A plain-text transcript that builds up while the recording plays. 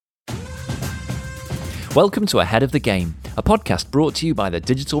Welcome to Ahead of the Game, a podcast brought to you by the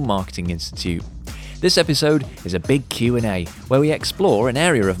Digital Marketing Institute. This episode is a big Q&A where we explore an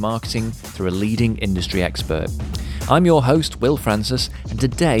area of marketing through a leading industry expert. I'm your host, Will Francis, and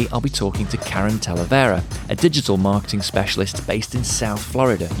today I'll be talking to Karen Talavera, a digital marketing specialist based in South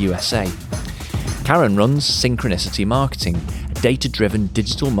Florida, USA. Karen runs Synchronicity Marketing, a data-driven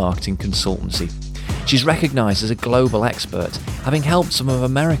digital marketing consultancy. She's recognised as a global expert, having helped some of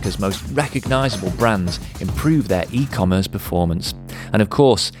America's most recognisable brands improve their e-commerce performance. And of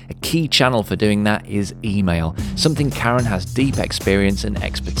course, a key channel for doing that is email, something Karen has deep experience and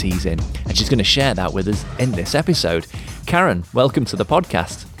expertise in. And she's going to share that with us in this episode. Karen, welcome to the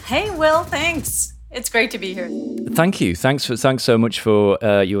podcast. Hey, Will, thanks. It's great to be here. Thank you. Thanks so much for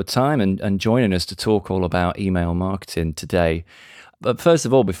your time and joining us to talk all about email marketing today. But first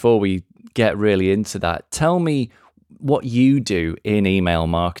of all, before we get really into that, tell me what you do in email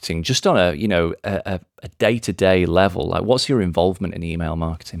marketing, just on a day-to-day level. Like, what's your involvement in email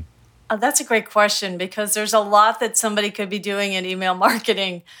marketing? That's a great question because there's a lot that somebody could be doing in email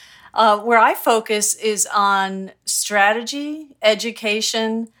marketing. Where I focus is on strategy,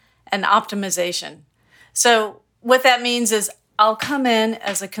 education, and optimization. So what that means is I'll come in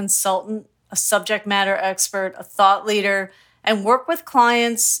as a consultant, a subject matter expert, a thought leader, and work with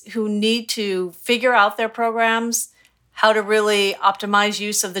clients who need to figure out their programs, how to really optimize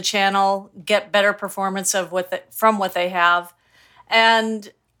use of the channel, get better performance from what they have,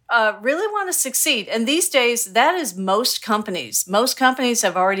 and really want to succeed. And these days, that is most companies. Most companies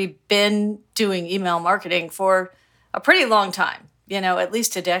have already been doing email marketing for a pretty long time, at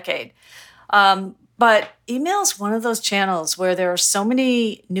least a decade. But email is one of those channels where there are so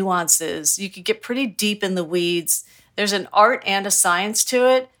many nuances. You could get pretty deep in the weeds. There's an art and a science to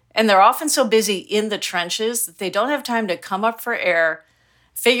it, and they're often so busy in the trenches that they don't have time to come up for air,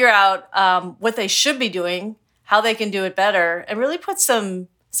 figure out what they should be doing, how they can do it better, and really put some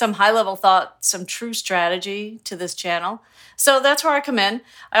high-level thought, some true strategy to this channel. So that's where I come in.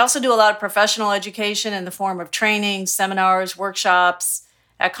 I also do a lot of professional education in the form of training, seminars, workshops,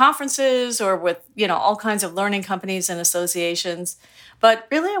 at conferences or with, all kinds of learning companies and associations. But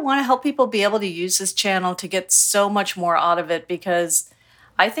really, I want to help people be able to use this channel to get so much more out of it because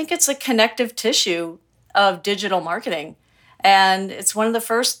I think it's a connective tissue of digital marketing. And it's one of the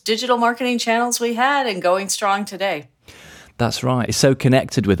first digital marketing channels we had and going strong today. That's right. It's so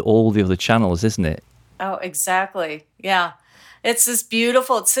connected with all the other channels, isn't it? Oh, exactly. Yeah. It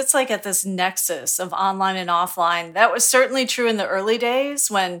sits like at this nexus of online and offline. That was certainly true in the early days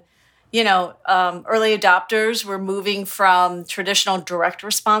when early adopters were moving from traditional direct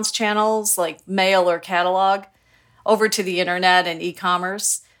response channels like mail or catalog over to the internet and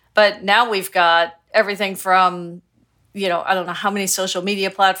e-commerce. But now we've got everything from, I don't know how many social media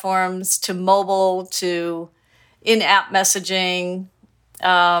platforms to mobile to in-app messaging,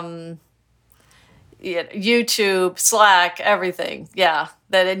 YouTube, Slack, everything. Yeah,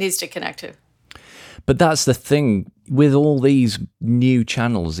 that it needs to connect to. But that's the thing with all these new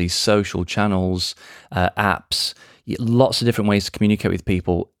channels, these social channels, apps, lots of different ways to communicate with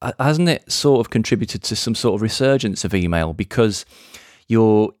people. Hasn't it sort of contributed to some sort of resurgence of email because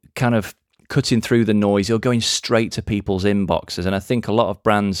you're kind of cutting through the noise, you're going straight to people's inboxes. And I think a lot of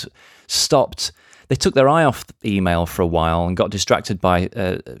brands they took their eye off email for a while and got distracted by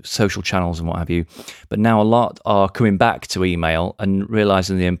social channels and what have you. But now a lot are coming back to email and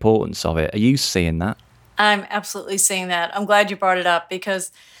realizing the importance of it. Are you seeing that? I'm absolutely seeing that. I'm glad you brought it up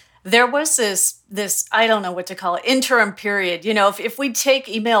because there was this I don't know what to call it, interim period. If we take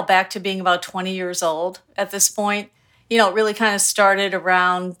email back to being about 20 years old at this point, it really kind of started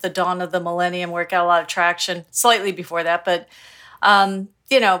around the dawn of the millennium where it got a lot of traction, slightly before that. But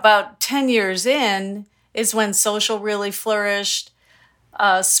about 10 years in is when social really flourished.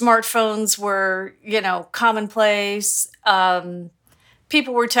 Smartphones were, commonplace.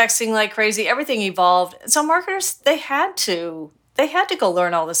 People were texting like crazy. Everything evolved. So marketers, they had to go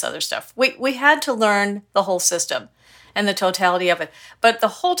learn all this other stuff. We had to learn the whole system and the totality of it. But the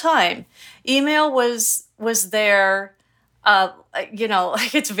whole time, email was there.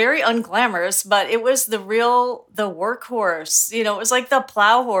 It's very unglamorous, but it was the workhorse. It was like the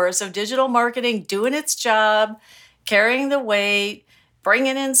plow horse of digital marketing doing its job, carrying the weight,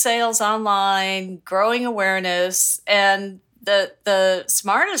 bringing in sales online, growing awareness. And the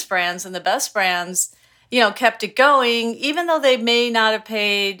smartest brands and the best brands, kept it going, even though they may not have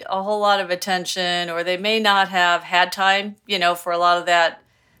paid a whole lot of attention or they may not have had time, for a lot of that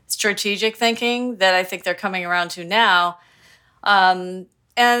strategic thinking that I think they're coming around to now. And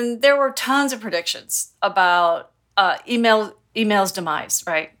there were tons of predictions about email email's demise,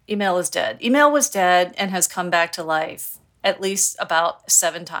 right? Email is dead. Email was dead and has come back to life at least about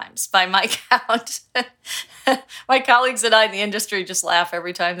 7 times by my count. My colleagues and I in the industry just laugh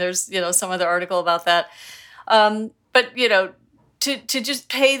every time there's, some other article about that. But, to just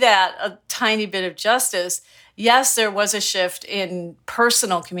pay that a tiny bit of justice, yes, there was a shift in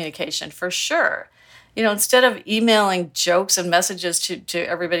personal communication for sure. Instead of emailing jokes and messages to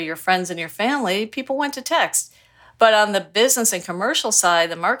everybody, your friends and your family, people went to text. But on the business and commercial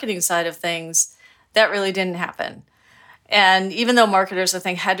side, the marketing side of things, that really didn't happen. And even though marketers, I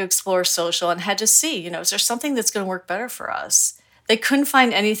think, had to explore social and had to see, is there something that's going to work better for us? They couldn't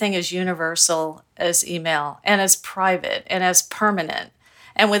find anything as universal as email and as private and as permanent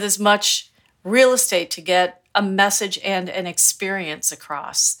and with as much real estate to get a message and an experience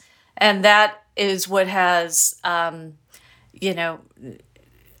across. And that is what has, I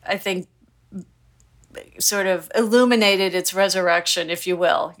think, sort of illuminated its resurrection, if you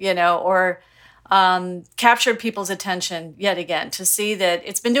will, or captured people's attention yet again to see that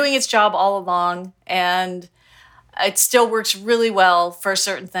it's been doing its job all along and it still works really well for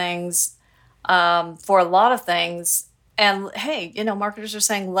certain things, for a lot of things. And hey, marketers are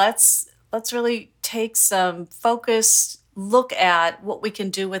saying, let's really take some focused look at what we can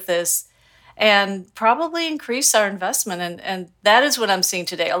do with this and probably increase our investment. And that is what I'm seeing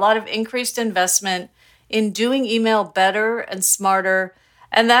today. A lot of increased investment in doing email better and smarter.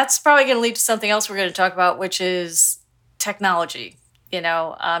 And that's probably going to lead to something else we're going to talk about, which is technology.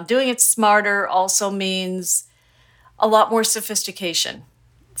 Doing it smarter also means a lot more sophistication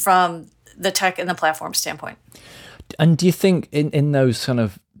from the tech and the platform standpoint. And do you think in those kind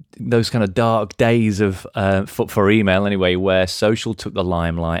of dark days of for email anyway, where social took the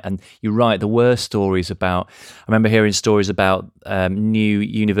limelight, and you're right, there were stories about, I remember hearing stories about new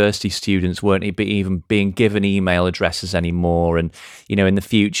university students weren't even being given email addresses anymore, and in the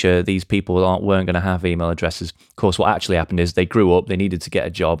future these people weren't going to have email addresses. Of course, what actually happened is they grew up, they needed to get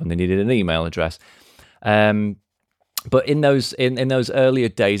a job, and they needed an email address. But in those earlier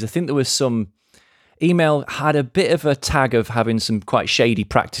days, I think there was some. Email had a bit of a tag of having some quite shady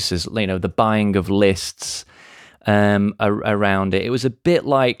practices, the buying of lists around it. It was a bit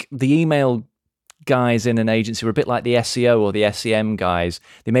like the email guys in an agency were a bit like the SEO or the SEM guys.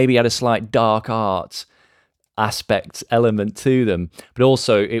 They maybe had a slight dark art element to them, but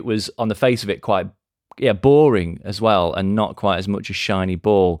also it was, on the face of it, quite boring as well, and not quite as much a shiny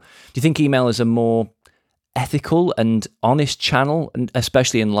ball. Do you think email is a more ethical and honest channel, and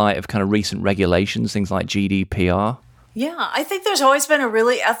especially in light of kind of recent regulations, things like GDPR? Yeah, I think there's always been a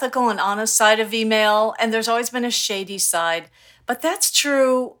really ethical and honest side of email, and there's always been a shady side. But that's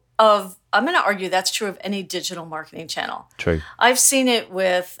true of, I'm going to argue that's true of any digital marketing channel. True. I've seen it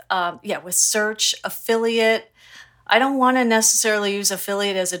with search, affiliate. I don't want to necessarily use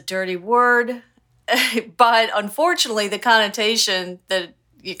affiliate as a dirty word, but unfortunately the connotation that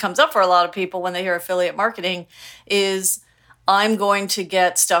it comes up for a lot of people when they hear affiliate marketing is, I'm going to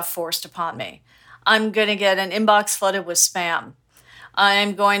get stuff forced upon me. I'm going to get an inbox flooded with spam.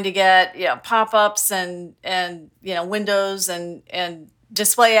 I'm going to get pop-ups and windows and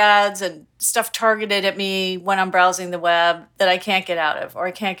display ads and stuff targeted at me when I'm browsing the web that I can't get out of or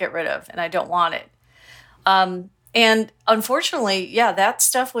I can't get rid of, and I don't want it. And unfortunately, that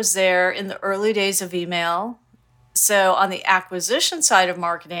stuff was there in the early days of email. So on the acquisition side of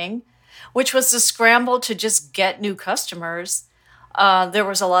marketing, which was the scramble to just get new customers, there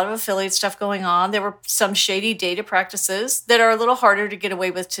was a lot of affiliate stuff going on. There were some shady data practices that are a little harder to get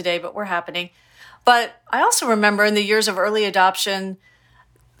away with today, but were happening. But I also remember in the years of early adoption,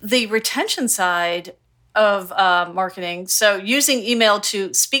 the retention side of marketing, so using email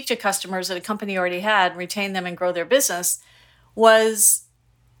to speak to customers that a company already had, retain them and grow their business, was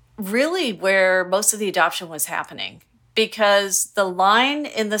really where most of the adoption was happening, because the line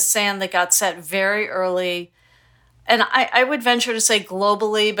in the sand that got set very early, and I would venture to say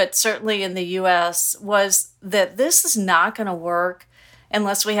globally, but certainly in the US, was that this is not going to work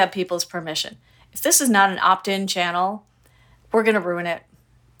unless we have people's permission. If this is not an opt-in channel, we're going to ruin it.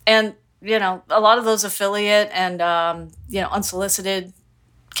 And, a lot of those affiliate and, unsolicited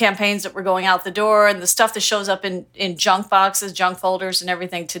campaigns that were going out the door and the stuff that shows up in junk boxes, junk folders and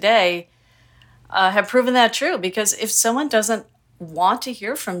everything today have proven that true. Because if someone doesn't want to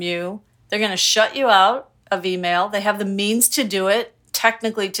hear from you, they're going to shut you out of email. They have the means to do it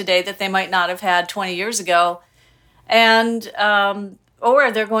technically today that they might not have had 20 years ago. And,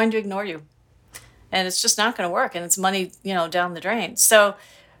 or they're going to ignore you. And it's just not going to work. And it's money, down the drain. So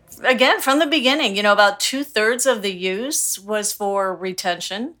again, from the beginning, about 2/3 of the use was for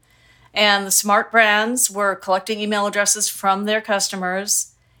retention. And the smart brands were collecting email addresses from their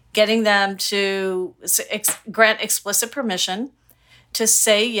customers, getting them to grant explicit permission to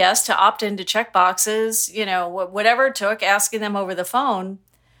say yes, to opt into check boxes, whatever it took, asking them over the phone.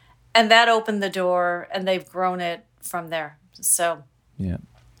 And that opened the door, and they've grown it from there. So, yeah.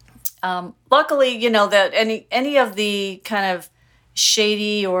 Luckily, that any of the kind of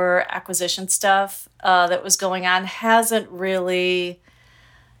shady or acquisition stuff that was going on hasn't really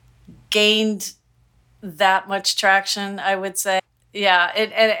gained that much traction, I would say. Yeah,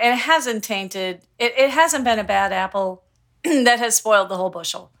 it hasn't tainted. It hasn't been a bad apple that has spoiled the whole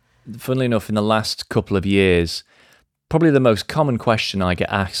bushel. Funnily enough, in the last couple of years, probably the most common question I get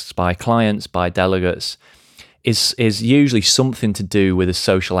asked by clients, by delegates, is usually something to do with the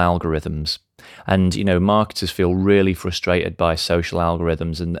social algorithms. And, marketers feel really frustrated by social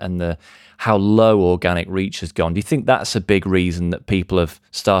algorithms and how low organic reach has gone. Do you think that's a big reason that people have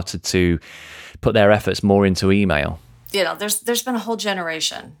started to put their efforts more into email? There's been a whole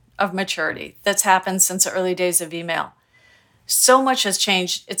generation of maturity that's happened since the early days of email. So much has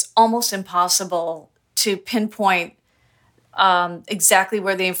changed. It's almost impossible to pinpoint exactly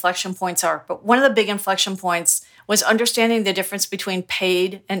where the inflection points are. But one of the big inflection points was understanding the difference between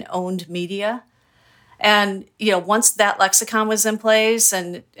paid and owned media. And, once that lexicon was in place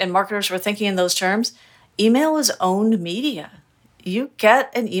and marketers were thinking in those terms, email is owned media. You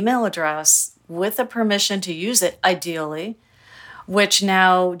get an email address with a permission to use it, ideally, which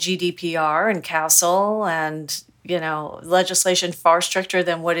now GDPR and CASL and, legislation far stricter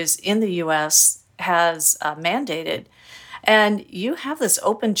than what is in the US has mandated. And you have this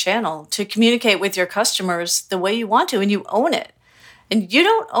open channel to communicate with your customers the way you want to, and you own it. And you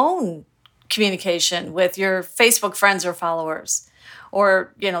don't own communication with your Facebook friends or followers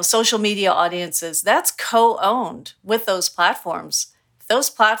or, social media audiences. That's co-owned with those platforms. If those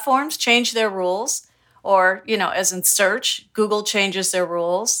platforms change their rules, or, as in search, Google changes their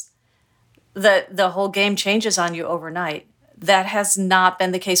rules, the whole game changes on you overnight. That has not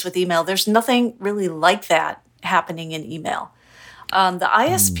been the case with email. There's nothing really like that happening in email. The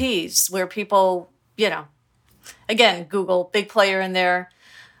ISPs, where people, again, Google, big player in there,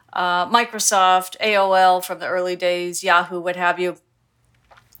 Microsoft, AOL from the early days, Yahoo, what have you,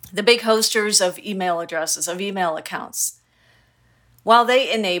 the big hosters of email addresses, of email accounts. While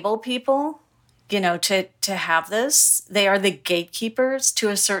they enable people, to have this, they are the gatekeepers to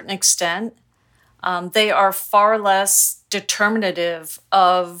a certain extent. They are far less determinative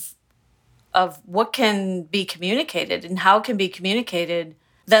of what can be communicated and how can be communicated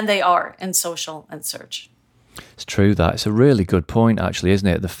than they are in social and search. It's true that. It's a really good point, actually, isn't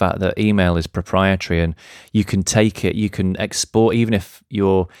it? The fact that email is proprietary and you can take it, you can export, even if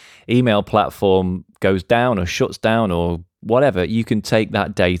your email platform goes down or shuts down or whatever, you can take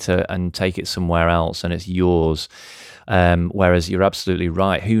that data and take it somewhere else and it's yours. Whereas you're absolutely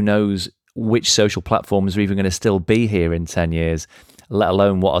right. Who knows which social platforms are even going to still be here in 10 years, let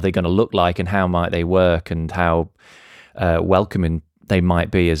alone what are they going to look like and how might they work and how welcoming they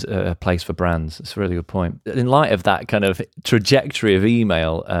might be as a place for brands. It's a really good point. In light of that kind of trajectory of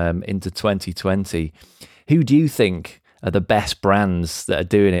email into 2020, who do you think are the best brands that are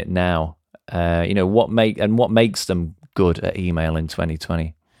doing it now? What makes them good at email in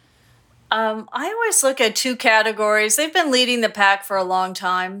 2020? I always look at two categories. They've been leading the pack for a long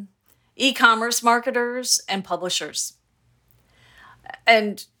time: e-commerce marketers and publishers.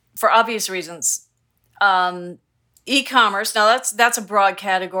 And for obvious reasons. E-commerce, now that's a broad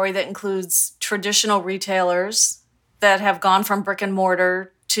category that includes traditional retailers that have gone from brick and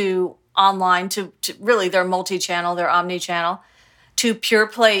mortar to online to really they're multi-channel, they're omni-channel, to pure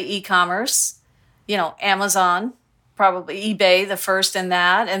play e-commerce, Amazon, probably eBay, the first in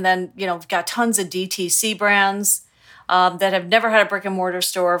that. And then, we've got tons of DTC brands that have never had a brick and mortar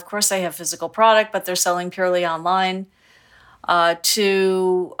store. Of course, they have physical product, but they're selling purely online.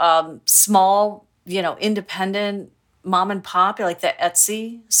 To small, independent mom and pop, like the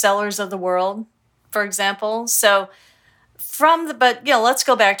Etsy sellers of the world, for example. So let's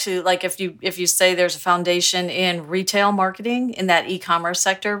go back to like if you say there's a foundation in retail marketing in that e-commerce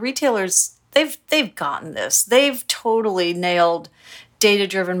sector, retailers they've gotten this. They've totally nailed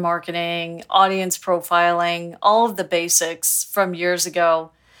data-driven marketing, audience profiling, all of the basics from years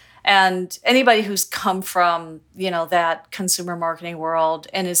ago. And anybody who's come from, that consumer marketing world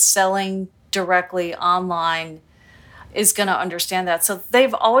and is selling directly online is going to understand that. So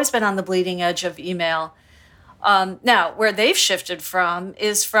they've always been on the bleeding edge of email. Now, where they've shifted from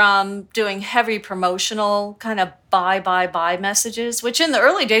is from doing heavy promotional kind of buy messages, which in the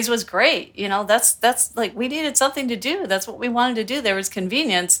early days was great. That's like we needed something to do. That's what we wanted to do. There was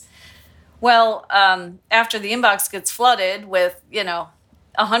convenience. Well, after the inbox gets flooded with,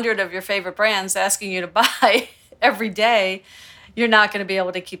 100 of your favorite brands asking you to buy every day, you're not going to be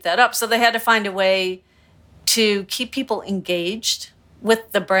able to keep that up. So they had to find a way to keep people engaged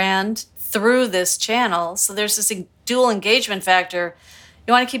with the brand through this channel. So there's this dual engagement factor.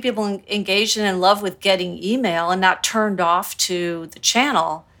 You want to keep people engaged and in love with getting email and not turned off to the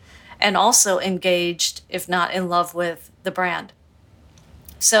channel, and also engaged, if not in love with the brand.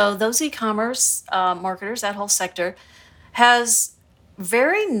 So those e-commerce marketers, that whole sector, has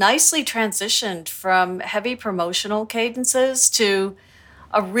very nicely transitioned from heavy promotional cadences to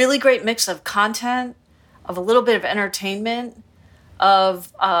a really great mix of content, of a little bit of entertainment,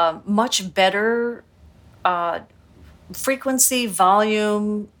 of much better frequency,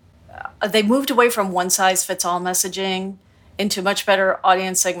 volume. They moved away from one-size-fits-all messaging into much better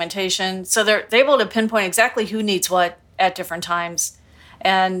audience segmentation. So they're able to pinpoint exactly who needs what at different times,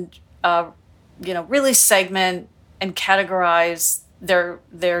 and really segment and categorize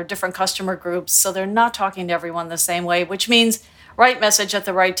their different customer groups, so they're not talking to everyone the same way, which means right message at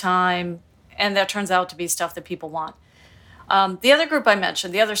the right time, and that turns out to be stuff that people want. The other group I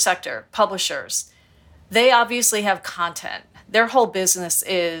mentioned, the other sector, publishers, they obviously have content. Their whole business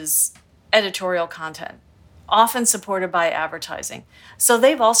is editorial content, often supported by advertising. So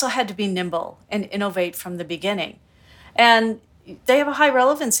they've also had to be nimble and innovate from the beginning. And they have a high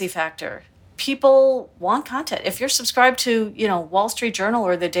relevancy factor. People want content. If you're subscribed to, Wall Street Journal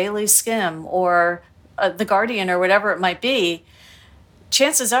or the Daily Skim or The Guardian or whatever it might be,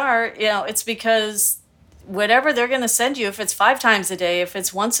 chances are, it's because whatever they're going to send you, if it's 5 times a day, if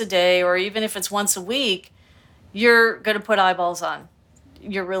it's once a day, or even if it's once a week, you're going to put eyeballs on.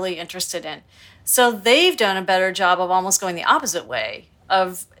 You're really interested in. So they've done a better job of almost going the opposite way,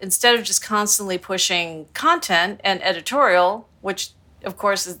 of instead of just constantly pushing content and editorial, which of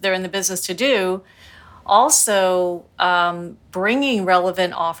course they're in the business to do, also bringing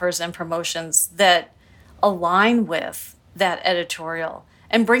relevant offers and promotions that align with that editorial,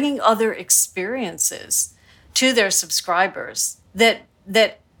 and bringing other experiences to their subscribers that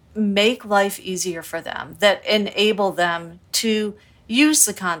make life easier for them, that enable them to use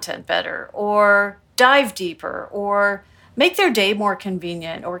the content better, or dive deeper, or make their day more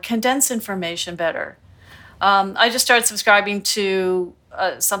convenient, or condense information better. I just started subscribing to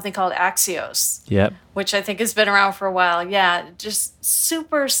something called Axios, which I think has been around for a while. Yeah, it just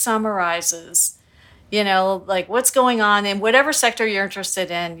super summarizes, like what's going on in whatever sector you're interested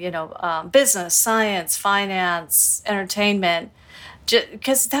in, business, science, finance, entertainment,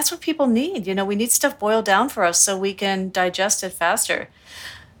 because that's what people need. We need stuff boiled down for us so we can digest it faster.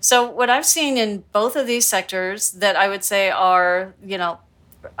 So what I've seen in both of these sectors that I would say are,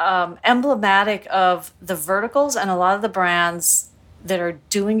 emblematic of the verticals and a lot of the brands that are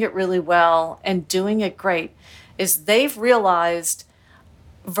doing it really well and doing it great, is they've realized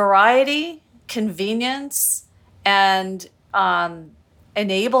variety, convenience, and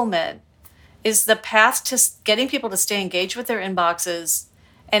enablement is the path to getting people to stay engaged with their inboxes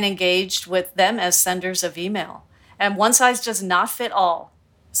and engaged with them as senders of email. And one size does not fit all.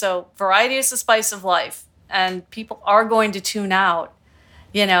 So variety is the spice of life, and people are going to tune out,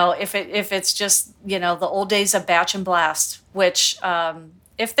 if it's just, the old days of batch and blast, which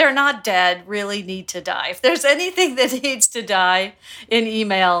if they're not dead, really need to die. If there's anything that needs to die in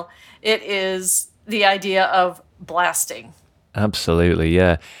email, it is the idea of blasting. Absolutely,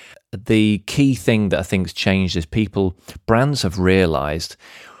 yeah. The key thing that I think's changed is brands have realized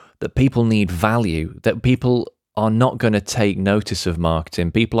that people need value, that people are not going to take notice of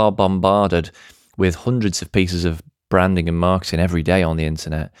marketing. People are bombarded with hundreds of pieces of branding and marketing every day on the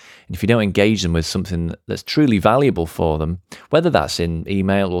internet. And if you don't engage them with something that's truly valuable for them, whether that's in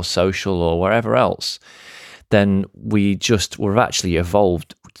email or social or wherever else, then we've actually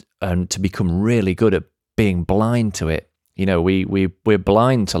evolved to become really good at being blind to it. We're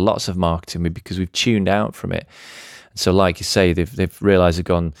blind to lots of marketing because we've tuned out from it. So like you say, they've realized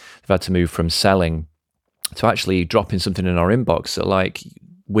they've had to move from selling to actually dropping something in our inbox. So like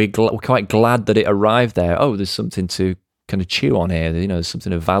we're quite glad that it arrived there. Oh, there's something to kind of chew on here. There's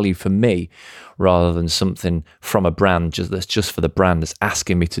something of value for me, rather than something from a brand that's just for the brand, that's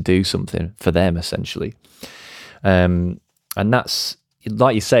asking me to do something for them essentially. And that's,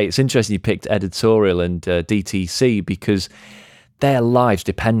 like you say, it's interesting you picked editorial and DTC because their lives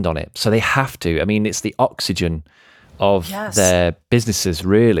depend on it. So they have to. I mean, it's the oxygen of their businesses,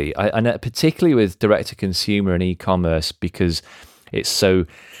 really. And particularly with direct-to-consumer and e-commerce, because it's so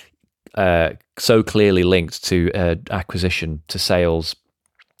clearly linked to acquisition, to sales.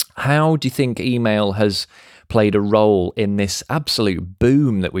 How do you think email has played a role in this absolute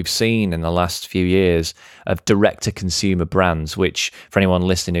boom that we've seen in the last few years of direct-to-consumer brands, which, for anyone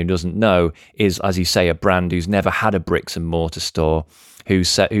listening who doesn't know, is, as you say, a brand who's never had a bricks and mortar store, who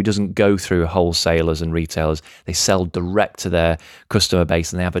doesn't go through wholesalers and retailers. They sell direct to their customer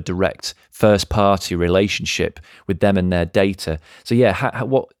base, and they have a direct first-party relationship with them and their data. So yeah,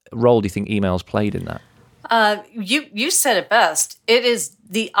 what role do you think email's played in that? You said it best. It is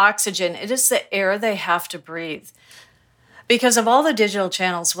the oxygen. It is the air they have to breathe. Because of all the digital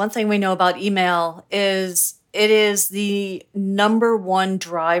channels, one thing we know about email is it is the number one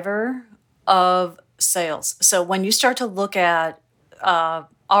driver of sales. So when you start to look at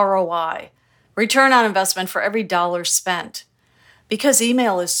ROI, return on investment for every dollar spent, because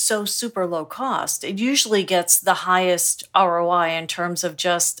email is so super low cost, it usually gets the highest ROI in terms of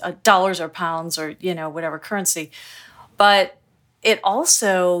just dollars or pounds or, whatever currency. But it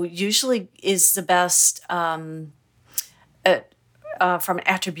also usually is the best from an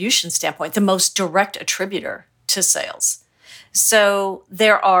attribution standpoint, the most direct attributor to sales. So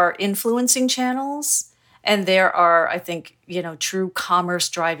there are influencing channels, and there are, I think, true commerce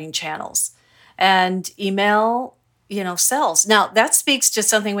driving channels. And email sells. Now, that speaks to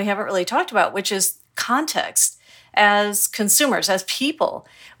something we haven't really talked about, which is context. As consumers, as people,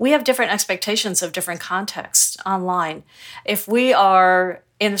 we have different expectations of different contexts online. If we are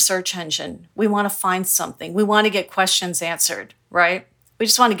in a search engine, we want to find something. We want to get questions answered, right? We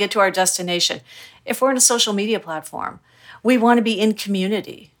just want to get to our destination. If we're in a social media platform, we want to be in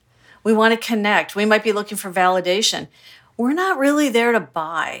community. We want to connect. We might be looking for validation. We're not really there to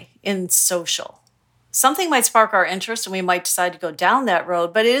buy in social. Something might spark our interest and we might decide to go down that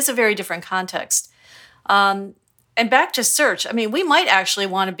road, but it is a very different context. And back to search, we might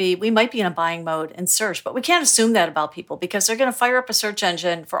be in a buying mode in search, but we can't assume that about people because they're going to fire up a search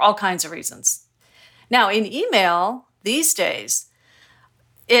engine for all kinds of reasons. Now, in email these days,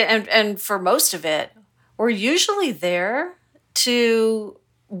 and for most of it, we're usually there to,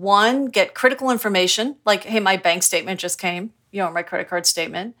 one, get critical information, like, hey, my bank statement just came, my credit card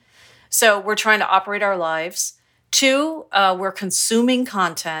statement. So we're trying to operate our lives. Two, we're consuming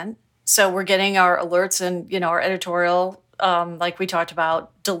content. So we're getting our alerts and, our editorial, like we talked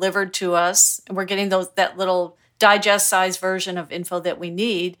about, delivered to us. And we're getting that little digest-sized version of info that we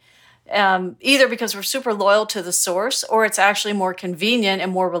need, either because we're super loyal to the source, or it's actually more convenient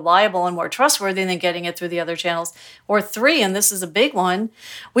and more reliable and more trustworthy than getting it through the other channels. Or three, and this is a big one,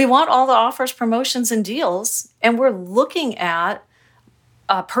 we want all the offers, promotions, and deals, and we're looking at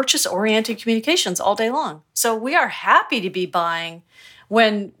purchase-oriented communications all day long. So we are happy to be buying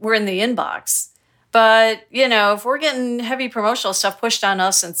when we're in the inbox. But, if we're getting heavy promotional stuff pushed on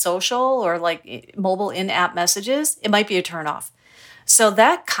us in social or like mobile in-app messages, it might be a turnoff. So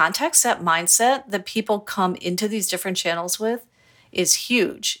that context, that mindset that people come into these different channels with is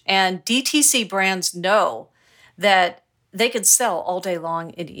huge. And DTC brands know that they can sell all day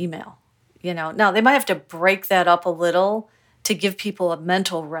long in email. Now they might have to break that up a little to give people a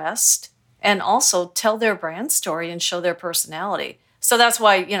mental rest and also tell their brand story and show their personality. So that's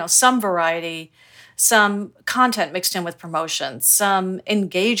why, some variety, some content mixed in with promotions, some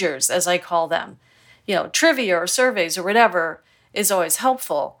engagers, as I call them, trivia or surveys or whatever is always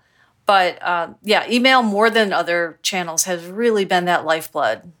helpful. But email more than other channels has really been that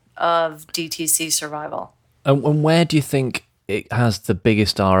lifeblood of DTC survival. And where do you think it has the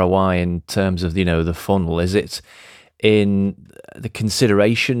biggest ROI in terms of, the funnel? Is it in the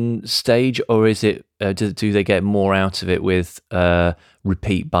consideration stage, or is it do they get more out of it with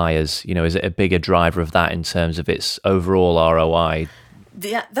repeat buyers? Is it a bigger driver of that in terms of its overall ROI?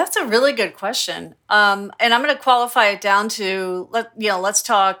 Yeah, that's a really good question. And I'm going to qualify it down to let's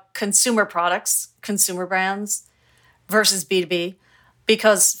talk consumer products, consumer brands versus B2B,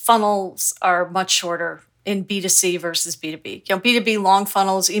 because funnels are much shorter in B2C versus B2B. B2B long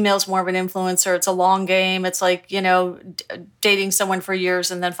funnels, email's more of an influencer. It's a long game. It's like, dating someone for years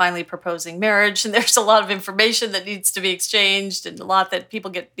and then finally proposing marriage. And there's a lot of information that needs to be exchanged and a lot that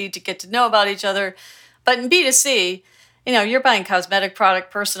people need to get to know about each other. But in B2C, you're buying cosmetic product,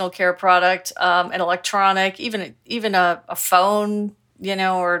 personal care product, an electronic, even a phone,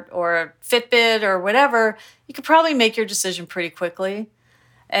 or a Fitbit or whatever. You could probably make your decision pretty quickly.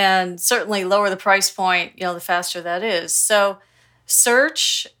 And certainly lower the price point, the faster that is. So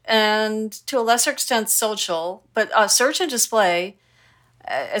search and to a lesser extent social, but search and display,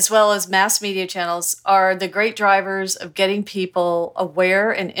 as well as mass media channels, are the great drivers of getting people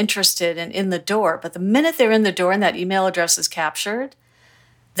aware and interested and in the door. But the minute they're in the door and that email address is captured,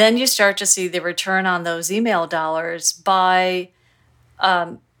 then you start to see the return on those email dollars by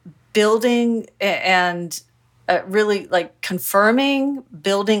building and really like confirming,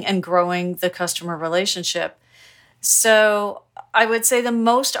 building, and growing the customer relationship. So I would say the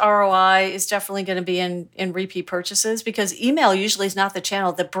most ROI is definitely going to be in repeat purchases, because email usually is not the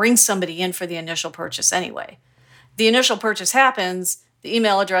channel that brings somebody in for the initial purchase anyway. The initial purchase happens, the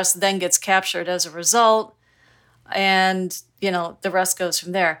email address then gets captured as a result, and the rest goes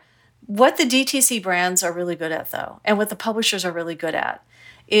from there. What the DTC brands are really good at, though, and what the publishers are really good at,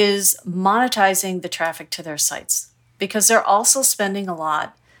 is monetizing the traffic to their sites, because they're also spending a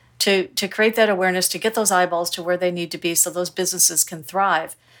lot to create that awareness, to get those eyeballs to where they need to be so those businesses can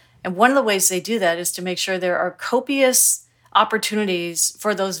thrive. And one of the ways they do that is to make sure there are copious opportunities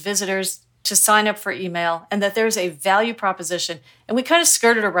for those visitors to sign up for email, and that there's a value proposition. And we kind of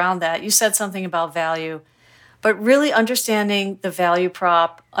skirted around that. You said something about value, but really understanding the value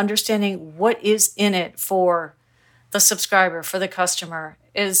prop, understanding what is in it for the subscriber, for the customer,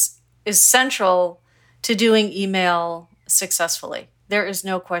 is central to doing email successfully. There is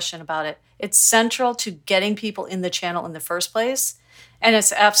no question about it. It's central to getting people in the channel in the first place, and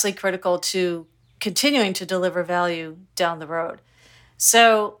it's absolutely critical to continuing to deliver value down the road.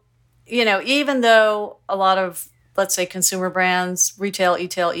 So, even though a lot of, let's say, consumer brands, retail,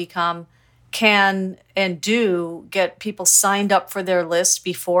 e-tail, e-com, can and do get people signed up for their list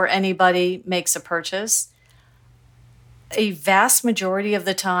before anybody makes a purchase, a vast majority of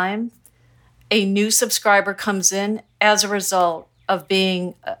the time, a new subscriber comes in as a result of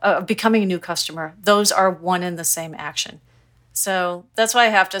becoming a new customer. Those are one and the same action. So that's why I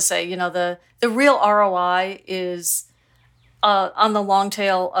have to say, the real ROI is on the long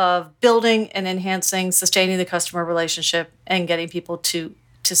tail of building and enhancing, sustaining the customer relationship, and getting people to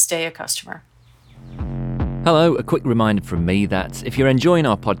stay a customer. Hello, a quick reminder from me that if you're enjoying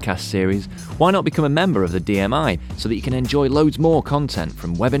our podcast series, why not become a member of the DMI so that you can enjoy loads more content,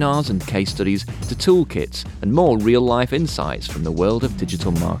 from webinars and case studies to toolkits and more real-life insights from the world of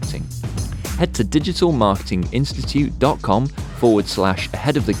digital marketing. Head to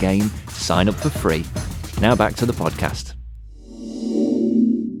digitalmarketinginstitute.com/ahead of the game to sign up for free. Now back to the podcast.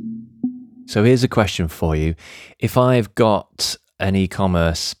 So here's a question for you. If I've got an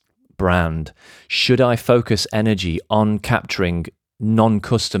e-commerce brand, should I focus energy on capturing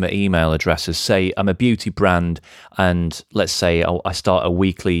non-customer email addresses? Say I'm a beauty brand, and let's say I start a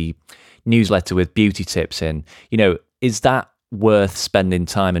weekly newsletter with beauty tips in. Is that worth spending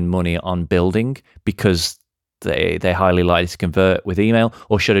time and money on building because they're highly likely to convert with email?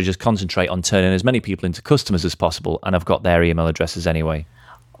 Or should I just concentrate on turning as many people into customers as possible, and I've got their email addresses anyway?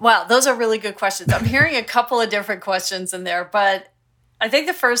 Wow, those are really good questions. I'm hearing a couple of different questions in there, but I think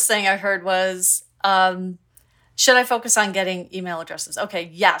the first thing I heard was, should I focus on getting email addresses? Okay,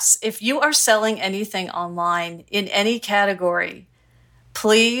 yes. If you are selling anything online in any category,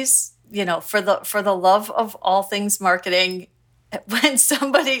 please, for the love of all things marketing,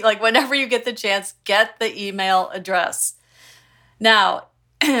 whenever you get the chance, get the email address. Now,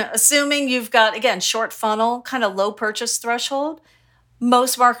 assuming you've got, again, short funnel, kind of low purchase threshold,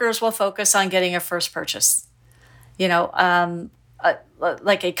 most marketers will focus on getting a first purchase.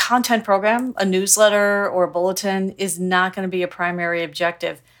 Like a content program, a newsletter or a bulletin is not going to be a primary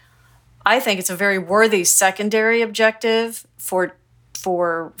objective. I think it's a very worthy secondary objective for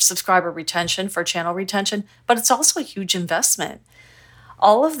subscriber retention, for channel retention, but it's also a huge investment.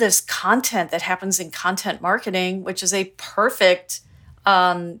 All of this content that happens in content marketing, which is a perfect,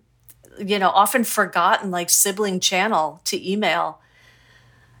 often forgotten, like sibling channel to email,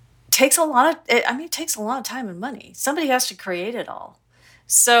 takes a lot of time and money. Somebody has to create it all.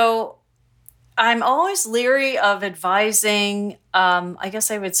 So I'm always leery of advising, I guess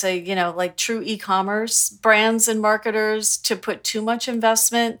I would say, like true e-commerce brands and marketers to put too much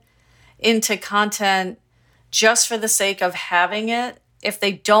investment into content just for the sake of having it. If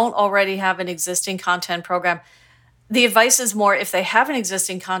they don't already have an existing content program, the advice is more, if they have an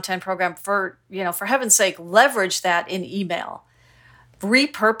existing content program, for heaven's sake, leverage that in email.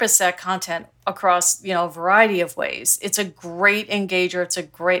 Repurpose that content across, a variety of ways. It's a great engager. It's a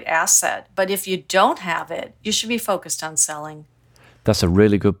great asset. But if you don't have it, you should be focused on selling. That's a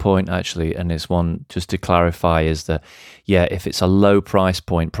really good point, actually. And it's one, just to clarify, is that, if it's a low price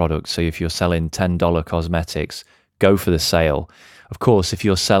point product, so if you're selling $10 cosmetics, go for the sale. Of course, if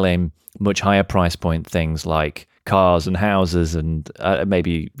you're selling much higher price point things like cars and houses and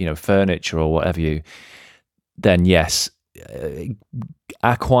maybe, furniture or whatever then yes,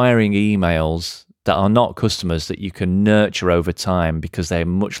 acquiring emails that are not customers that you can nurture over time, because they're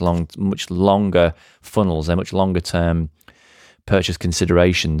much longer funnels, they're much longer term purchase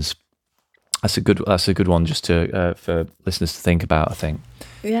considerations, That's a good one just to for listeners to think about, I think.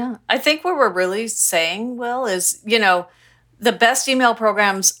 Yeah. I think what we're really saying, Will, is, the best email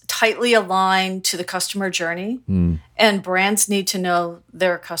programs tightly align to the customer journey, and brands need to know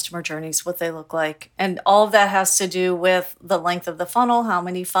their customer journeys, what they look like. And all of that has to do with the length of the funnel, how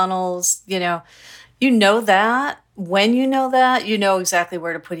many funnels, that. When you know that, you know exactly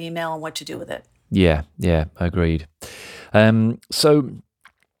where to put email and what to do with it. Yeah, agreed. So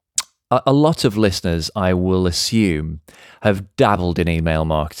a lot of listeners, I will assume, have dabbled in email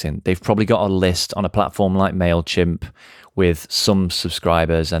marketing. They've probably got a list on a platform like MailChimp with some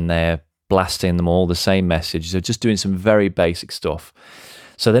subscribers, and they're blasting them all the same message. They're just doing some very basic stuff.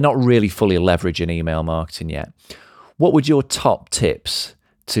 So they're not really fully leveraging email marketing yet. What would your top tips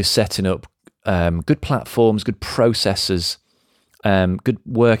to setting up good platforms, good processes, good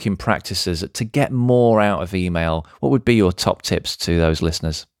working practices to get more out of email? What would be your top tips to those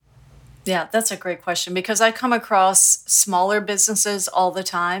listeners? Yeah, that's a great question, because I come across smaller businesses all the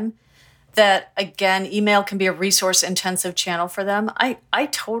time that, again, email can be a resource-intensive channel for them. I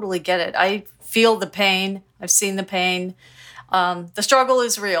totally get it. I feel the pain. I've seen the pain. The struggle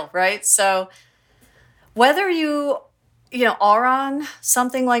is real, right? So whether you are on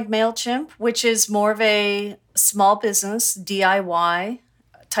something like MailChimp, which is more of a small business DIY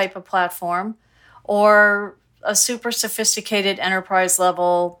type of platform, or a super sophisticated enterprise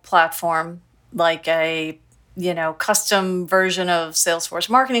level platform like a custom version of Salesforce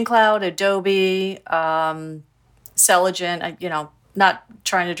Marketing Cloud, Adobe, Selligent, not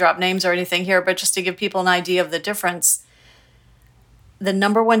trying to drop names or anything here, but just to give people an idea of the difference. The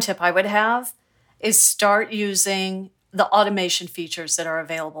number one tip I would have is start using the automation features that are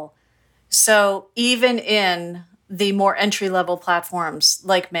available. So even in the more entry-level platforms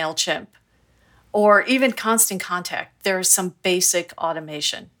like MailChimp, or even Constant Contact, there's some basic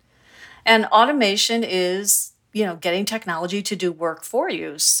automation. And automation is, getting technology to do work for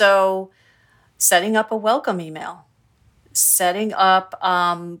you. So setting up a welcome email, setting up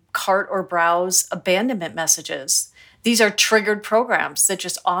cart or browse abandonment messages. These are triggered programs that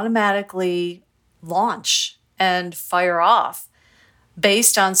just automatically launch and fire off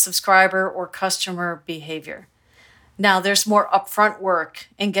based on subscriber or customer behavior. Now, there's more upfront work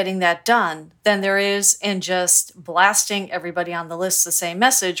in getting that done than there is in just blasting everybody on the list the same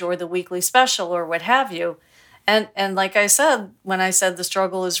message or the weekly special or what have you. And like I said, when I said the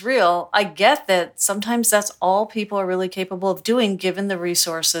struggle is real, I get that sometimes that's all people are really capable of doing given the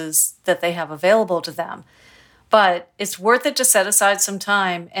resources that they have available to them. But it's worth it to set aside some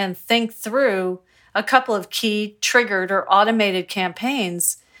time and think through a couple of key triggered or automated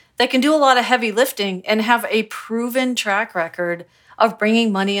campaigns that can do a lot of heavy lifting and have a proven track record of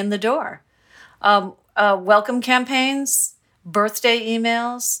bringing money in the door. Welcome campaigns, birthday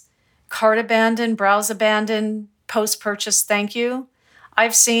emails, cart abandon, browse abandon, post-purchase thank you.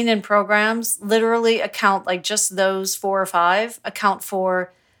 I've seen in programs literally account, like just those 4 or 5, account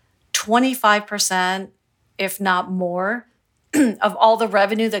for 25%, if not more, of all the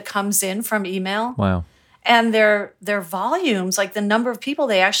revenue that comes in from email. Wow. And their volumes, like the number of people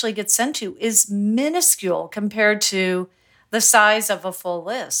they actually get sent to, is minuscule compared to the size of a full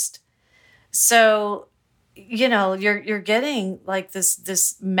list. So, you're getting like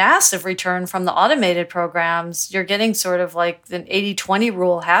this massive return from the automated programs. You're getting sort of like an 80-20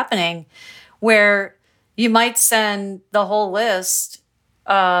 rule happening, where you might send the whole list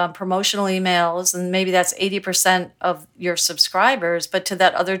promotional emails, and maybe that's 80% of your subscribers, but to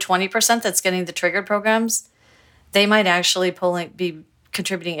that other 20% that's getting the triggered programs, they might actually be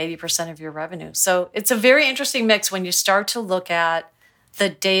contributing 80% of your revenue. So it's a very interesting mix when you start to look at the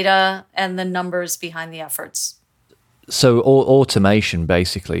data and the numbers behind the efforts. So automation,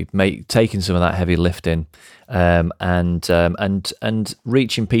 basically, taking some of that heavy lifting, and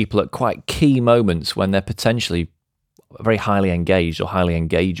reaching people at quite key moments when they're potentially very highly engaged or highly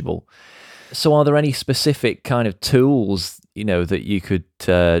engageable. So are there any specific kind of tools, that you could,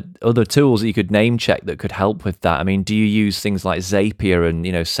 other tools that you could name check that could help with that? I mean, do you use things like Zapier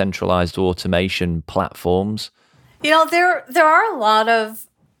and, centralized automation platforms? There are a lot of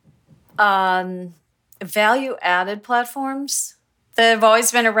value-added platforms that have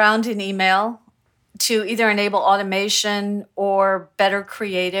always been around in email to either enable automation or better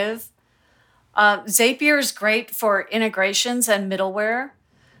creative. Zapier is great for integrations and middleware.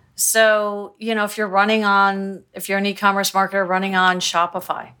 So, if you're an e-commerce marketer running on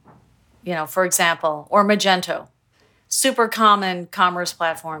Shopify, for example, or Magento, super common commerce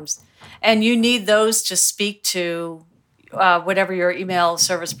platforms, and you need those to speak to whatever your email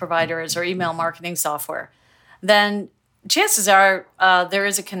service provider is or email marketing software, then chances are there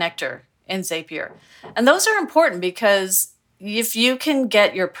is a connector in Zapier. And those are important because if you can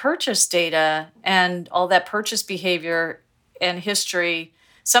get your purchase data and all that purchase behavior and history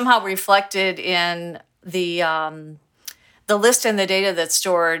somehow reflected in the list and the data that's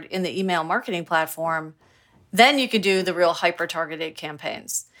stored in the email marketing platform, then you can do the real hyper-targeted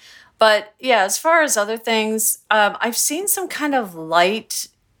campaigns. But yeah, as far as other things, I've seen some kind of light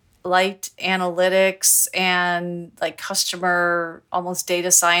analytics and like customer, almost data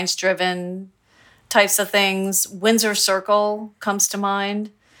science driven types of things. Windsor Circle comes to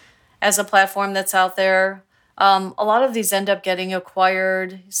mind as a platform that's out there. A lot of these end up getting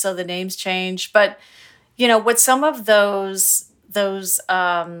acquired, so the names change. But what some of those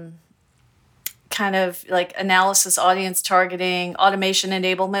kind of like analysis, audience targeting, automation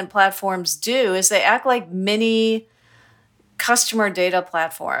enablement platforms do is they act like mini customer data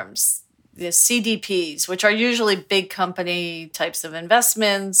platforms, the CDPs, which are usually big company types of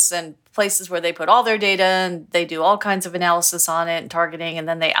investments and places where they put all their data and they do all kinds of analysis on it and targeting, and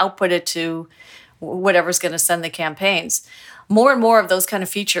then they output it to whatever's going to send the campaigns. More and more of those kind of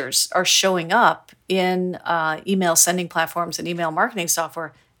features are showing up in email sending platforms and email marketing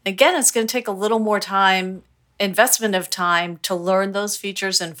software. Again, it's going to take a little more investment of time to learn those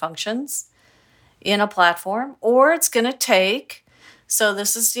features and functions in a platform, or it's going to take, so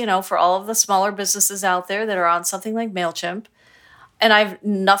this is, for all of the smaller businesses out there that are on something like MailChimp, and I've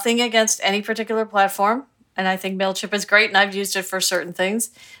nothing against any particular platform, and I think MailChimp is great, and I've used it for certain things,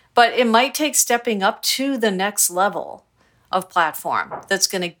 but it might take stepping up to the next level of platform that's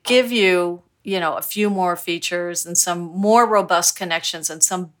going to give you, a few more features and some more robust connections and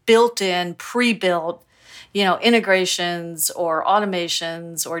some built-in, pre-built, integrations or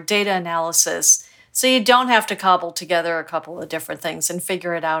automations or data analysis. So you don't have to cobble together a couple of different things and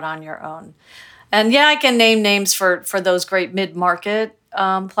figure it out on your own. And yeah, I can name names for those great mid-market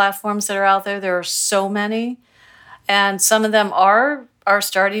platforms that are out there. There are so many. And some of them are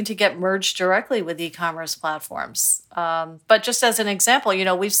starting to get merged directly with e-commerce platforms. But just as an example,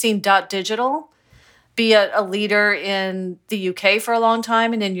 we've seen Digital be a leader in the UK for a long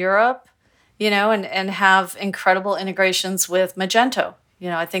time and in Europe, and have incredible integrations with Magento.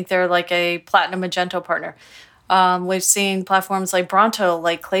 I think they're like a platinum Magento partner. We've seen platforms like Bronto,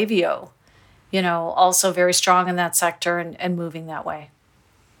 like Klaviyo, also very strong in that sector and moving that way.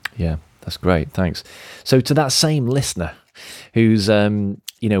 Yeah, that's great. Thanks. So to that same listener who's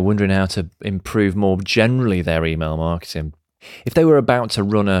wondering how to improve more generally their email marketing, if they were about to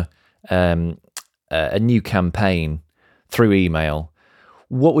run a new campaign through email,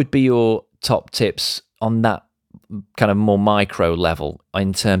 what would be your top tips on that kind of more micro level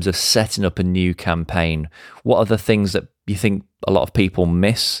in terms of setting up a new campaign? What are the things that you think a lot of people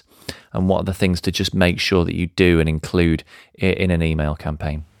miss, and what are the things to just make sure that you do and include in an email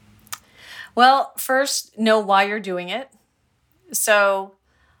campaign? Well, first, know why you're doing it. So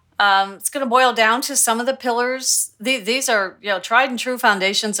it's going to boil down to some of the pillars. These are tried and true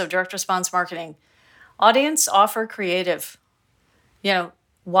foundations of direct response marketing. Audience, offer, creative.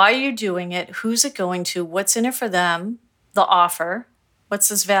 Why are you doing it? Who's it going to? What's in it for them? The offer. What's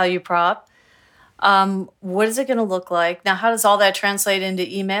this value prop? What is it going to look like? Now, how does all that translate into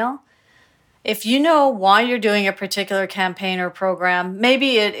email? If you know why you're doing a particular campaign or program,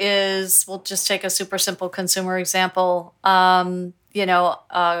 maybe it is, we'll just take a super simple consumer example, a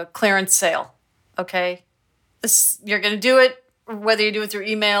clearance sale, okay? You're going to do it, whether you do it through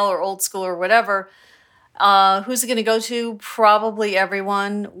email or old school or whatever. Who's it going to go to? Probably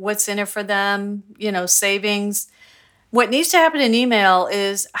everyone. What's in it for them? Savings. What needs to happen in email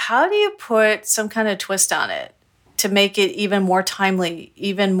is, how do you put some kind of twist on it to make it even more timely,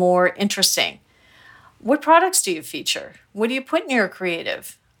 even more interesting? What products do you feature? What do you put in your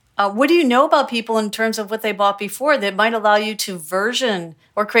creative? What do you know about people in terms of what they bought before that might allow you to version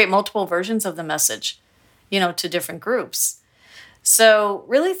or create multiple versions of the message, to different groups? So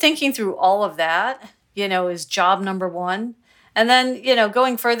really thinking through all of that, is job number one. And then,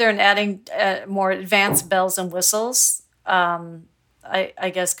 going further and adding more advanced bells and whistles,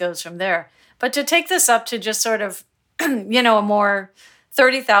 I guess goes from there. But to take this up to just sort of, a more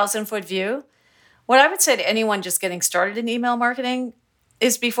 30,000 foot view, what I would say to anyone just getting started in email marketing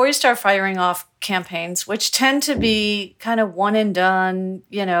is, before you start firing off campaigns, which tend to be kind of one and done,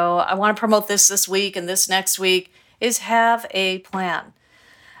 I want to promote this week and this next week, is have a plan.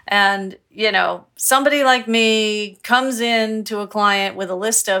 And, somebody like me comes in to a client with a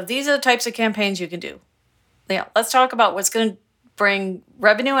list of, these are the types of campaigns you can do. Let's talk about what's going to bring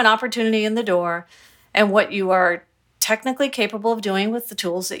revenue and opportunity in the door, and what you are technically capable of doing with the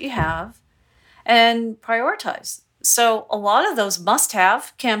tools that you have, and prioritize. So a lot of those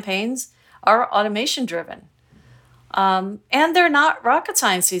must-have campaigns are automation driven. And they're not rocket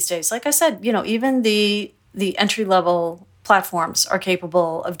science these days. Like I said, even the entry level platforms are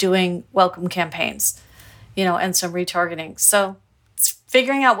capable of doing welcome campaigns, and some retargeting. So it's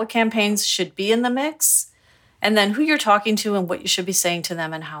figuring out what campaigns should be in the mix, and then who you're talking to and what you should be saying to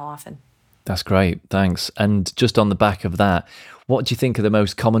them and how often. That's great. Thanks. And just on the back of that, what do you think are the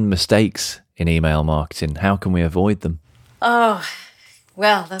most common mistakes in email marketing? How can we avoid them? Oh,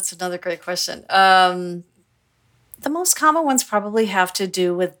 well, that's another great question. The most common ones probably have to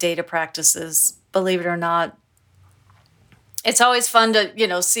do with data practices, believe it or not. It's always fun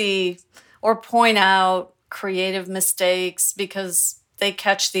to, see or point out creative mistakes because they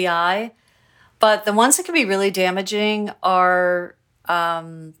catch the eye. But the ones that can be really damaging are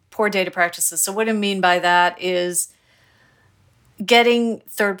poor data practices. So what I mean by that is getting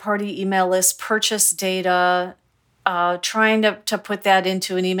third-party email lists, purchase data, trying to put that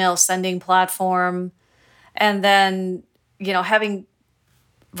into an email sending platform, and then, having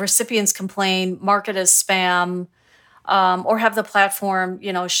recipients complain, mark it as spam, or have the platform,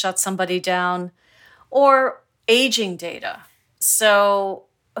 shut somebody down, or aging data. So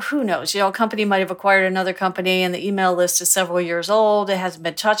who knows? A company might have acquired another company and the email list is several years old. It hasn't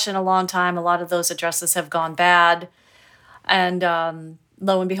been touched in a long time. A lot of those addresses have gone bad. And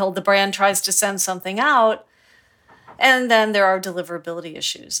lo and behold, the brand tries to send something out, and then there are deliverability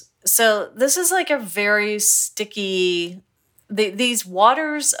issues. So this is like a very sticky, these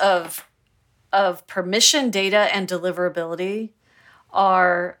waters of permission, data, and deliverability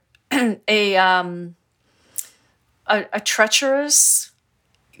are a treacherous,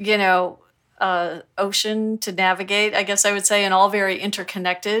 ocean to navigate, I guess I would say, and all very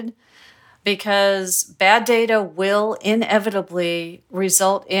interconnected, because bad data will inevitably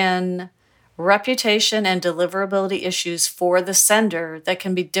result in reputation and deliverability issues for the sender that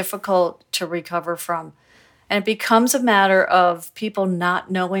can be difficult to recover from. And it becomes a matter of people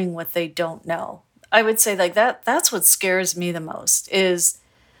not knowing what they don't know. I would say like that's what scares me the most, is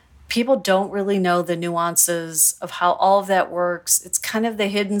people don't really know the nuances of how all of that works. It's kind of the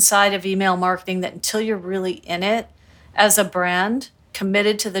hidden side of email marketing that until you're really in it as a brand,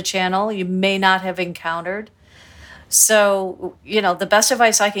 committed to the channel, you may not have encountered. So, the best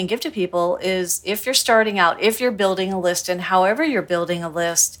advice I can give to people is if you're starting out, if you're building a list, and however you're building a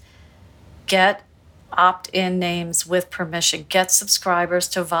list, get opt-in names with permission. Get subscribers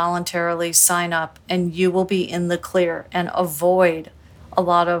to voluntarily sign up, and you will be in the clear and avoid a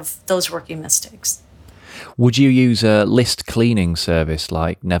lot of those rookie mistakes. Would you use a list cleaning service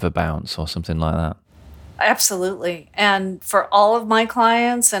like Neverbounce or something like that? Absolutely. And for all of my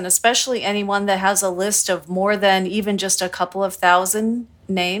clients, and especially anyone that has a list of more than even just a couple of thousand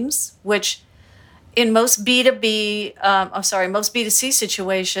names, which in most B2B, most B2C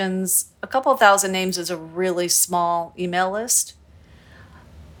situations, a couple of thousand names is a really small email list.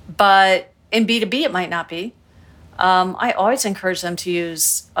 But in B2B, it might not be. I always encourage them to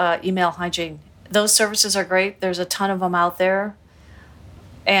use email hygiene. Those services are great. There's a ton of them out there.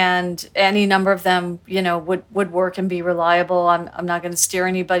 And any number of them, would work and be reliable. I'm not going to steer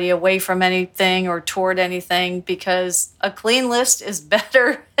anybody away from anything or toward anything, because a clean list is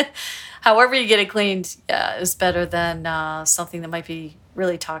better. However you get it cleaned is better than something that might be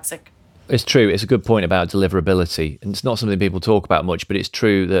really toxic. It's true. It's a good point about deliverability. And it's not something people talk about much, but it's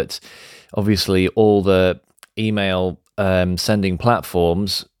true that obviously all the email sending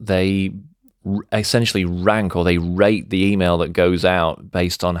platforms, they essentially rank, or they rate the email that goes out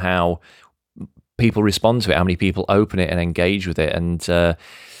based on how people respond to it, how many people open it and engage with it. And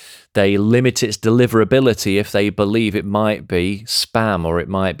they limit its deliverability if they believe it might be spam, or it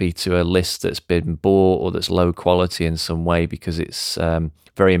might be to a list that's been bought or that's low quality in some way, because it's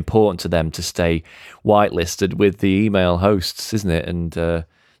very important to them to stay whitelisted with the email hosts, isn't it? And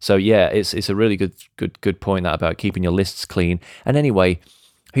so yeah, it's a really good point that about keeping your lists clean. And anyway,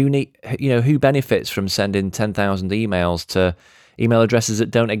 who benefits from sending 10,000 emails to email addresses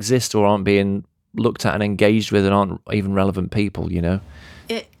that don't exist or aren't being looked at and engaged with and aren't even relevant people,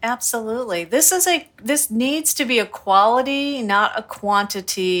 Absolutely. This needs to be a quality, not a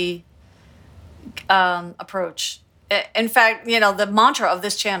quantity approach. In fact, the mantra of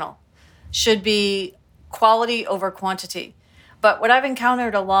this channel should be quality over quantity. But what I've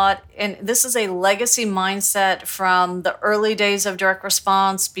encountered a lot, and this is a legacy mindset from the early days of direct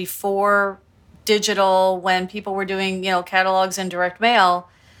response, before digital, when people were doing, catalogs and direct mail,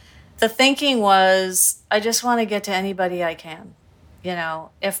 the thinking was, I just want to get to anybody I can.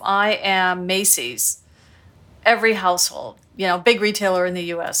 If I am Macy's, every household, big retailer in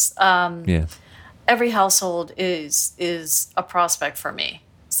the US, every household is a prospect for me.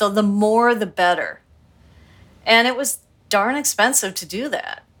 So the more, the better. And it was darn expensive to do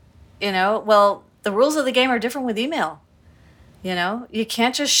that. Well, the rules of the game are different with email. You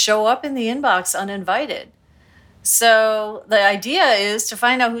can't just show up in the inbox uninvited. So the idea is to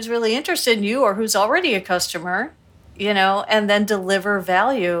find out who's really interested in you or who's already a customer, and then deliver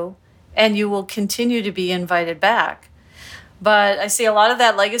value, and you will continue to be invited back. But I see a lot of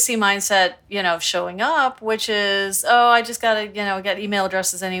that legacy mindset, showing up, which is, oh, I just got to, get email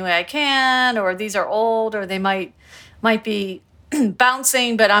addresses any way I can, or these are old, or they might be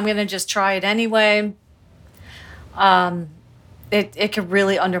bouncing, but I'm going to just try it anyway. It could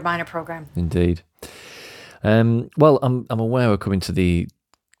really undermine a program. Indeed. Well, I'm aware we're coming to the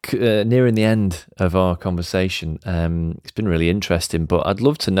nearing the end of our conversation. It's been really interesting, but I'd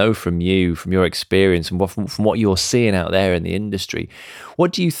love to know from you, from your experience, and from what you're seeing out there in the industry,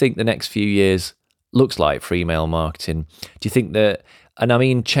 what do you think the next few years looks like for email marketing? Do you think that, and I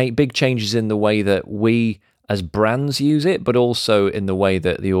mean, big changes in the way that we as brands use it, but also in the way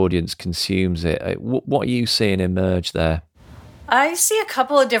that the audience consumes it? What are you seeing emerge there? I see a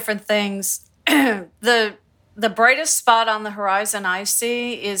couple of different things. The brightest spot on the horizon I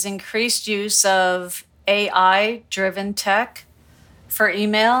see is increased use of AI-driven tech for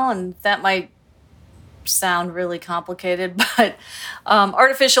email, and that might sound really complicated, but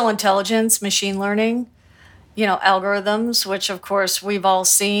artificial intelligence, machine learning, algorithms, which of course we've all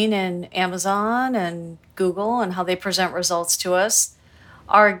seen in Amazon and Google and how they present results to us,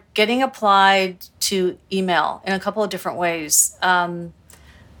 are getting applied to email in a couple of different ways.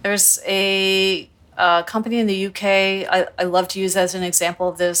 There's a company in the UK I love to use as an example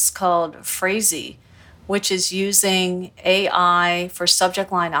of this called Phrasee, which is using AI for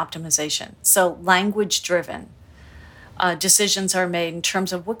subject line optimization. So language-driven decisions are made in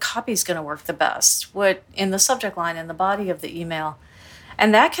terms of what copy is going to work the best, what in the subject line, in the body of the email.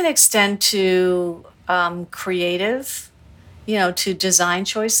 And that can extend to creative, to design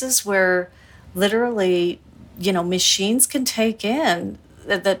choices where literally, machines can take in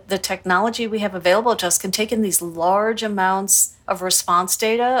the technology we have available to us can take in these large amounts of response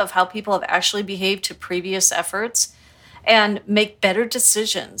data of how people have actually behaved to previous efforts and make better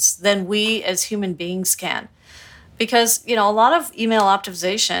decisions than we as human beings can. Because, a lot of email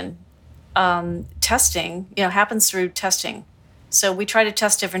optimization testing, happens through testing. So we try to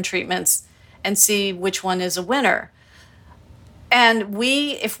test different treatments and see which one is a winner. And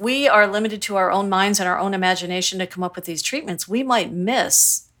if we are limited to our own minds and our own imagination to come up with these treatments, we might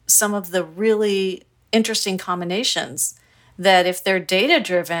miss some of the really interesting combinations that if they're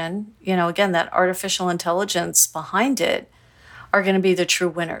data-driven, again, that artificial intelligence behind it, are going to be the true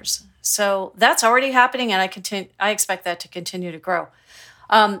winners. So that's already happening, and I expect that to continue to grow.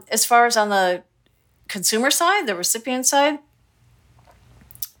 As far as on the consumer side, the recipient side,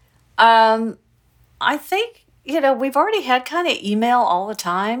 I think, we've already had kind of email all the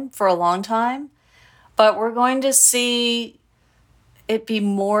time for a long time, but we're going to see it be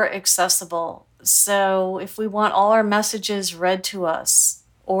more accessible. So if we want all our messages read to us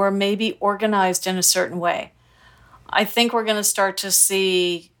or maybe organized in a certain way, I think we're going to start to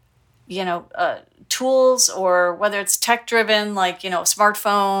see, tools, or whether it's tech-driven, like, a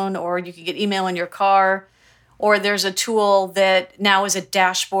smartphone, or you can get email in your car, or there's a tool that now is a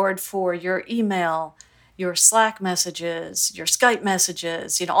dashboard for your email, your Slack messages, your Skype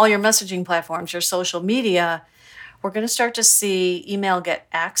messages, all your messaging platforms, your social media. We're going to start to see email get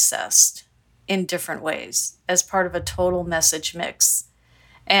accessed in different ways as part of a total message mix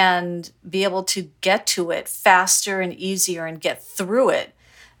and be able to get to it faster and easier and get through it.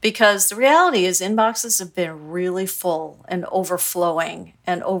 Because the reality is inboxes have been really full and overflowing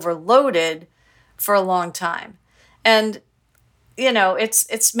and overloaded for a long time. And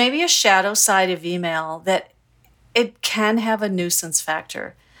it's maybe a shadow side of email that it can have a nuisance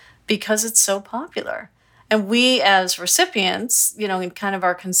factor because it's so popular. And we as recipients, in kind of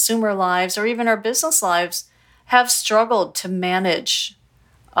our consumer lives or even our business lives, have struggled to manage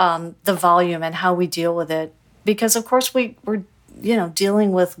the volume and how we deal with it. Because, of course, we're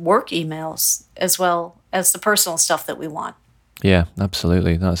dealing with work emails as well as the personal stuff that we want. Yeah,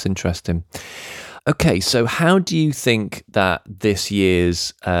 absolutely. That's interesting. Okay, so how do you think that this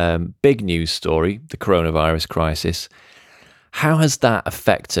year's big news story, the coronavirus crisis, how has that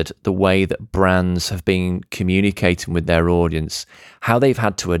affected the way that brands have been communicating with their audience, how they've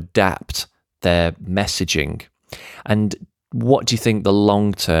had to adapt their messaging? And what do you think the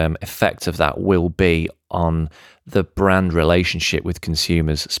long-term effect of that will be on the brand relationship with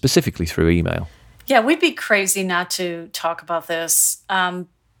consumers, specifically through email? Yeah, we'd be crazy not to talk about this.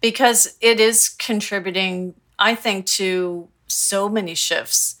 Because it is contributing, I think, to so many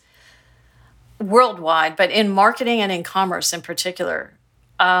shifts worldwide, but in marketing and in commerce in particular.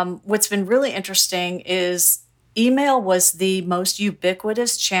 What's been really interesting is email was the most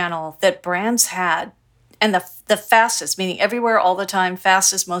ubiquitous channel that brands had, and the fastest, meaning everywhere, all the time,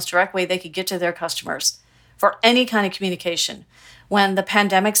 fastest, most direct way they could get to their customers for any kind of communication when the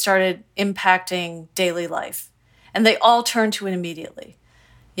pandemic started impacting daily life. And they all turned to it immediately.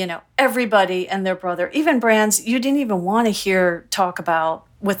 Everybody and their brother, even brands you didn't even want to hear talk about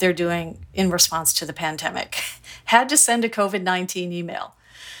what they're doing in response to the pandemic, had to send a COVID-19 email.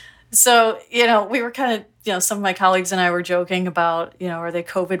 So, we were kind of, some of my colleagues and I were joking about, are they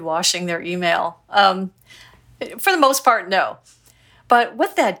COVID washing their email? For the most part, no. But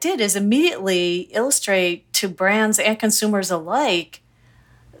what that did is immediately illustrate to brands and consumers alike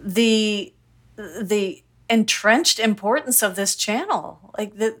the entrenched importance of this channel.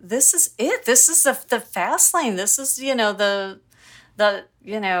 Like this is it. This is the fast lane. This is the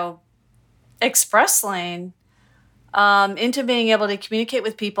express lane into being able to communicate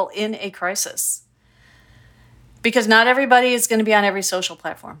with people in a crisis. Because not everybody is going to be on every social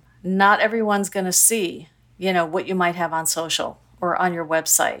platform. Not everyone's going to see what you might have on social or on your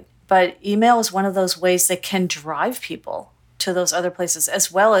website. But email is one of those ways that can drive people to those other places,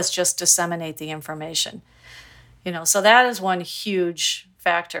 as well as just disseminate the information. So that is one huge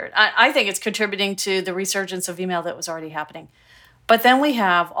factor. I think it's contributing to the resurgence of email that was already happening. But then we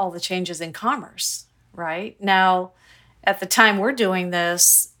have all the changes in commerce, right? Now, at the time we're doing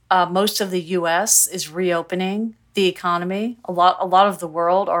this, most of the U.S. is reopening the economy. A lot of the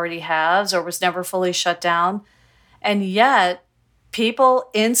world already has or was never fully shut down. And yet, people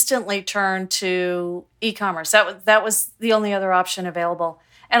instantly turned to e-commerce. That was the only other option available.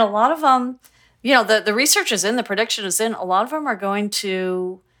 And a lot of them, the research is in, the prediction is in, a lot of them are going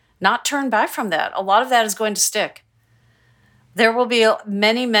to not turn back from that. A lot of that is going to stick. There will be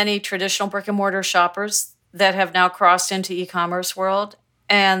many, many traditional brick and mortar shoppers that have now crossed into e-commerce world,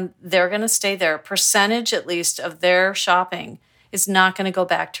 and they're going to stay there. Percentage, at least, of their shopping is not going to go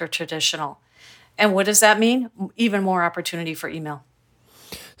back to traditional. And what does that mean? Even more opportunity for email.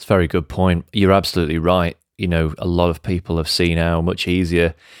 It's a very good point. You're absolutely right. A lot of people have seen how much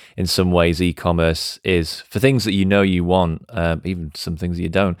easier, in some ways, e-commerce is for things that you want, even some things that you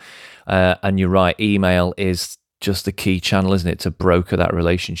don't. And you're right, email is just the key channel, isn't it, to broker that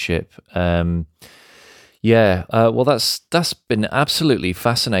relationship? Well, that's been absolutely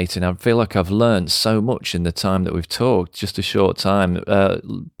fascinating. I feel like I've learned so much in the time that we've talked, just a short time,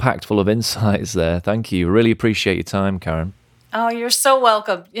 packed full of insights there. Thank you. Really appreciate your time, Karen. Oh, you're so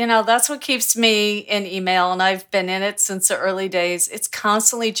welcome. That's what keeps me in email, and I've been in it since the early days. It's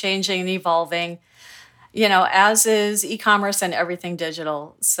constantly changing and evolving, as is e-commerce and everything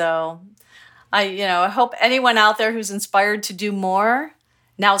digital. So I hope anyone out there who's inspired to do more,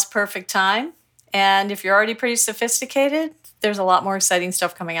 now's perfect time. And if you're already pretty sophisticated, there's a lot more exciting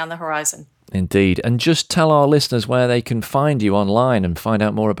stuff coming on the horizon. Indeed. And just tell our listeners where they can find you online and find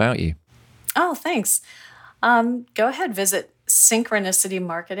out more about you. Oh, thanks. Go ahead, visit Synchronicity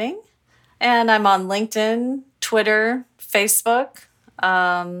Marketing. And I'm on LinkedIn, Twitter, Facebook,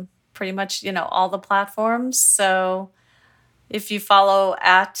 pretty much, all the platforms. So if you follow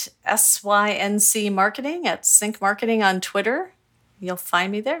at SYNC Marketing, at Sync Marketing on Twitter, you'll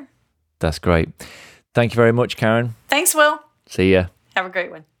find me there. That's great. Thank you very much, Karen. Thanks, Will. See ya. Have a great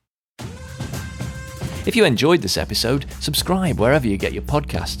one. If you enjoyed this episode, subscribe wherever you get your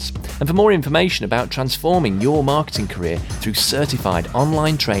podcasts. And for more information about transforming your marketing career through certified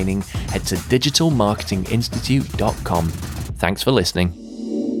online training, head to digitalmarketinginstitute.com. Thanks for listening.